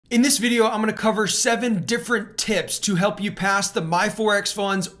In this video, I'm going to cover 7 different tips to help you pass the My Forex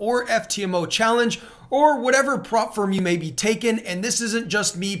Funds or FTMO challenge or whatever prop firm you may be taking. And this isn't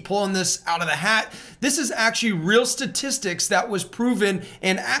just me pulling this out of the hat. This is actually real statistics that was proven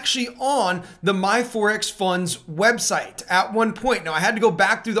and actually on the My Forex Funds website at one point. Now I had to go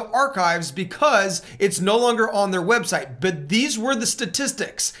back through the archives because it's no longer on their website, but these were the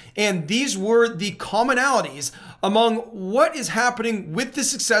statistics and these were the commonalities among what is happening with the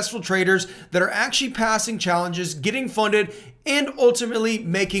successful traders that are actually passing challenges, getting funded, and ultimately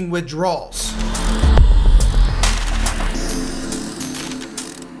making withdrawals.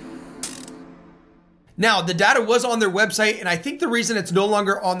 Now, the data was on their website, and I think the reason it's no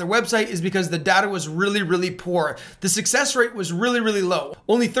longer on their website is because the data was really poor. The success rate was really low.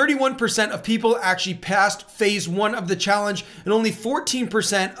 Only 31% of people actually passed phase 1 of the challenge, and only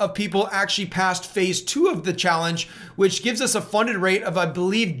 14% of people actually passed phase 2 of the challenge, which gives us a funded rate of, I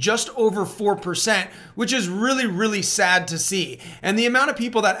believe, just over 4%, which is really sad to see. And the amount of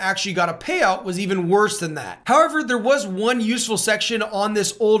people that actually got a payout was even worse than that. However, there was one useful section on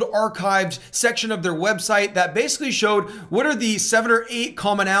this old archived section of their website that basically showed what are the 7 or 8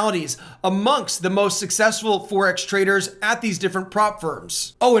 commonalities amongst the most successful Forex traders at these different prop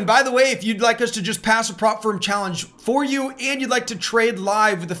firms. Oh, and by the way, if you'd like us to just pass a prop firm challenge for you and you'd like to trade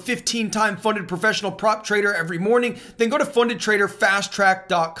live with a 15-time funded professional prop trader every morning, then go to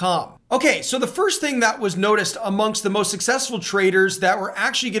fundedtraderfasttrack.com. Okay, so the first thing that was noticed amongst the most successful traders that were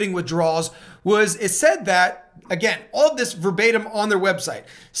actually getting withdrawals was it said that, again, all of this verbatim on their website,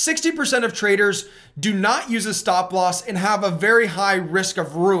 60% of traders do not use a stop loss and have a very high risk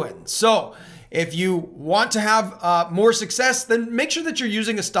of ruin. So if you want to have more success, then make sure that you're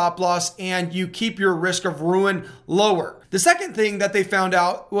using a stop loss and you keep your risk of ruin lower. The second thing that they found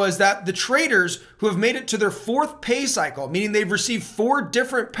out was that the traders who have made it to their 4th pay cycle, meaning they've received 4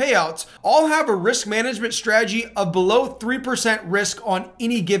 different payouts, all have a risk management strategy of below 3% risk on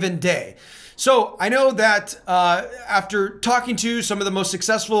any given day. So I know that after talking to some of the most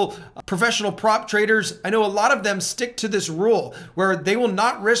successful professional prop traders, I know a lot of them stick to this rule where they will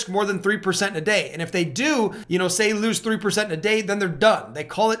not risk more than 3% a day. And if they do, say lose 3% a day, then they're done. They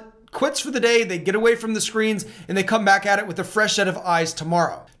call it quits for the day, they get away from the screens, and they come back at it with a fresh set of eyes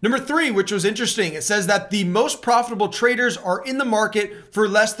tomorrow. Number 3, which was interesting, it says that the most profitable traders are in the market for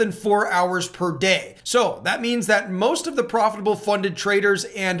less than 4 hours per day. So that means that most of the profitable funded traders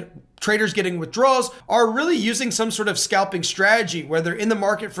and traders getting withdrawals are really using some sort of scalping strategy where they're in the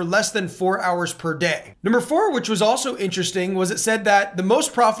market for less than 4 hours per day. Number 4, which was also interesting, was it said that the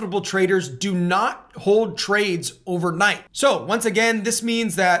most profitable traders do not hold trades overnight. So once again, this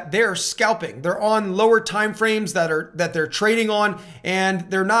means that they're scalping. They're on lower time frames that they're trading on, and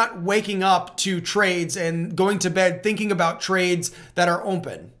they're not waking up to trades and going to bed thinking about trades that are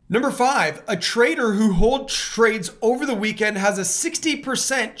open. Number 5, a trader who holds trades over the weekend has a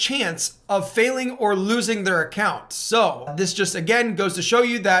 60% chance of failing or losing their account. So this just again goes to show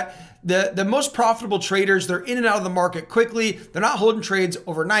you that the most profitable traders, they're in and out of the market quickly. They're not holding trades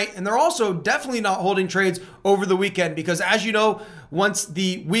overnight, and they're also definitely not holding trades over the weekend because, as you know, once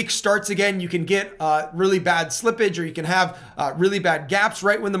the week starts again, you can get really bad slippage or you can have really bad gaps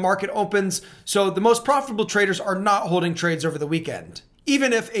right when the market opens. So the most profitable traders are not holding trades over the weekend,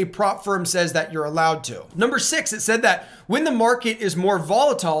 even if a prop firm says that you're allowed to. Number 6, it said that when the market is more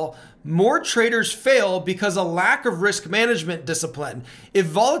volatile, more traders fail because of lack of risk management discipline. If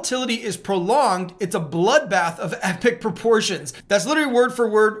volatility is prolonged, it's a bloodbath of epic proportions. That's literally word for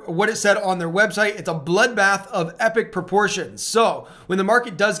word what it said on their website. It's a bloodbath of epic proportions. So when the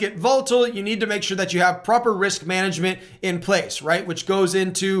market does get volatile, you need to make sure that you have proper risk management in place, right? Which goes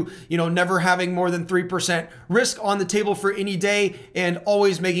into, never having more than 3% risk on the table for any day and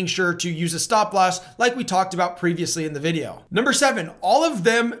always making sure to use a stop loss like we talked about previously in the video. Number 7, all of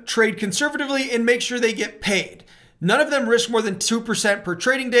them trade conservatively and make sure they get paid. None of them risk more than 2% per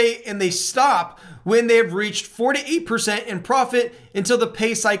trading day, and they stop when they have reached 4 to 8% in profit until the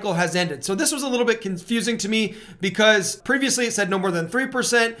pay cycle has ended. So this was a little bit confusing to me because previously it said no more than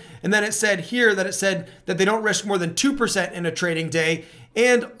 3%, and then it said here that they don't risk more than 2% in a trading day.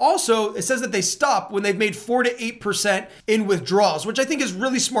 And also it says that they stop when they've made 4 to 8% in withdrawals, which I think is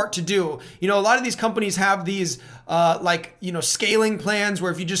really smart to do. A lot of these companies have these scaling plans where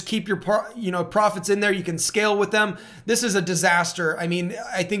if you just keep your profits in there, you can scale with them. This is a disaster. I mean,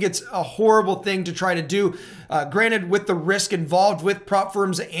 I think it's a horrible thing to try to do. Granted, with the risk involved with prop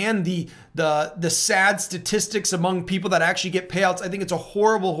firms and the the sad statistics among people that actually get payouts. I think it's a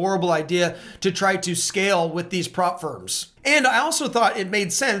horrible, horrible idea to try to scale with these prop firms. And I also thought it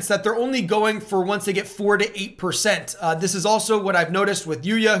made sense that they're only going for once they get 4 to 8%. This is also what I've noticed with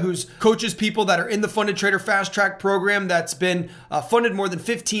Yuya, who's coaches people that are in the Funded Trader Fast Track program that's been funded more than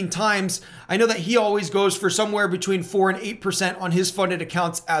 15 times. I know that he always goes for somewhere between 4 and 8% on his funded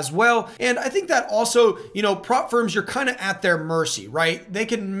accounts as well. And I think that also, you know, prop firms, you're kind of at their mercy, right? They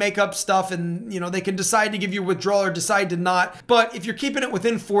can make up stuff and, you know, they can decide to give you withdrawal or decide to not. But if you're keeping it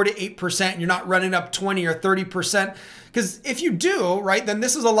within 4 to 8%, you're not running up 20 or 30%. Because if you do, right, then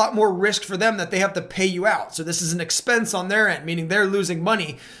this is a lot more risk for them that they have to pay you out. So this is an expense on their end, meaning they're losing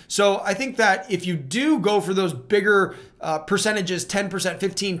money. So I think that if you do go for those bigger percentages, 10%,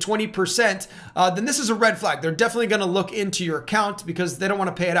 15, 20%, then this is a red flag. They're definitely going to look into your account because they don't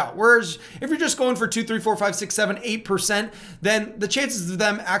want to pay it out. Whereas if you're just going for 2, 3, 4, 5, 6, 7, 8%, then the chances of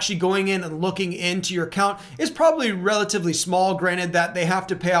them actually going in and looking into your account is probably relatively small, granted that they have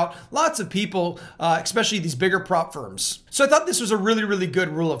to pay out lots of people, especially these bigger prop firms. So I thought this was a really, really good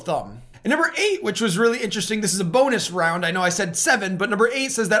rule of thumb. And number 8, which was really interesting, this is a bonus round. I know I said 7, but number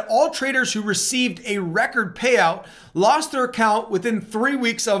 8 says that all traders who received a record payout lost their account within 3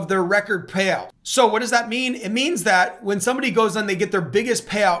 weeks of their record payout. So what does that mean? It means that when somebody goes on, they get their biggest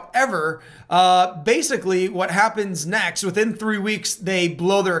payout ever. Basically what happens next, within 3 weeks, they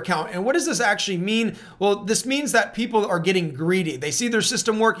blow their account. And what does this actually mean? Well, this means that people are getting greedy. They see their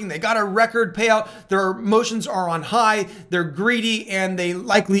system working. They got a record payout. Their emotions are on high. They're greedy and they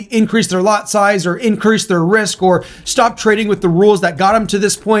likely increase their lot size or increase their risk or stop trading with the rules that got them to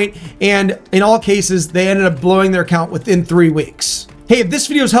this point. And in all cases, they ended up blowing their account within 3 weeks. Hey, if this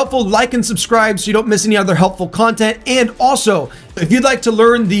video is helpful, like and subscribe so you don't miss any other helpful content. And also, if you'd like to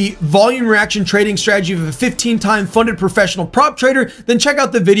learn the volume reaction trading strategy of a 15-time funded professional prop trader, then check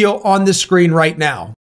out the video on the screen right now.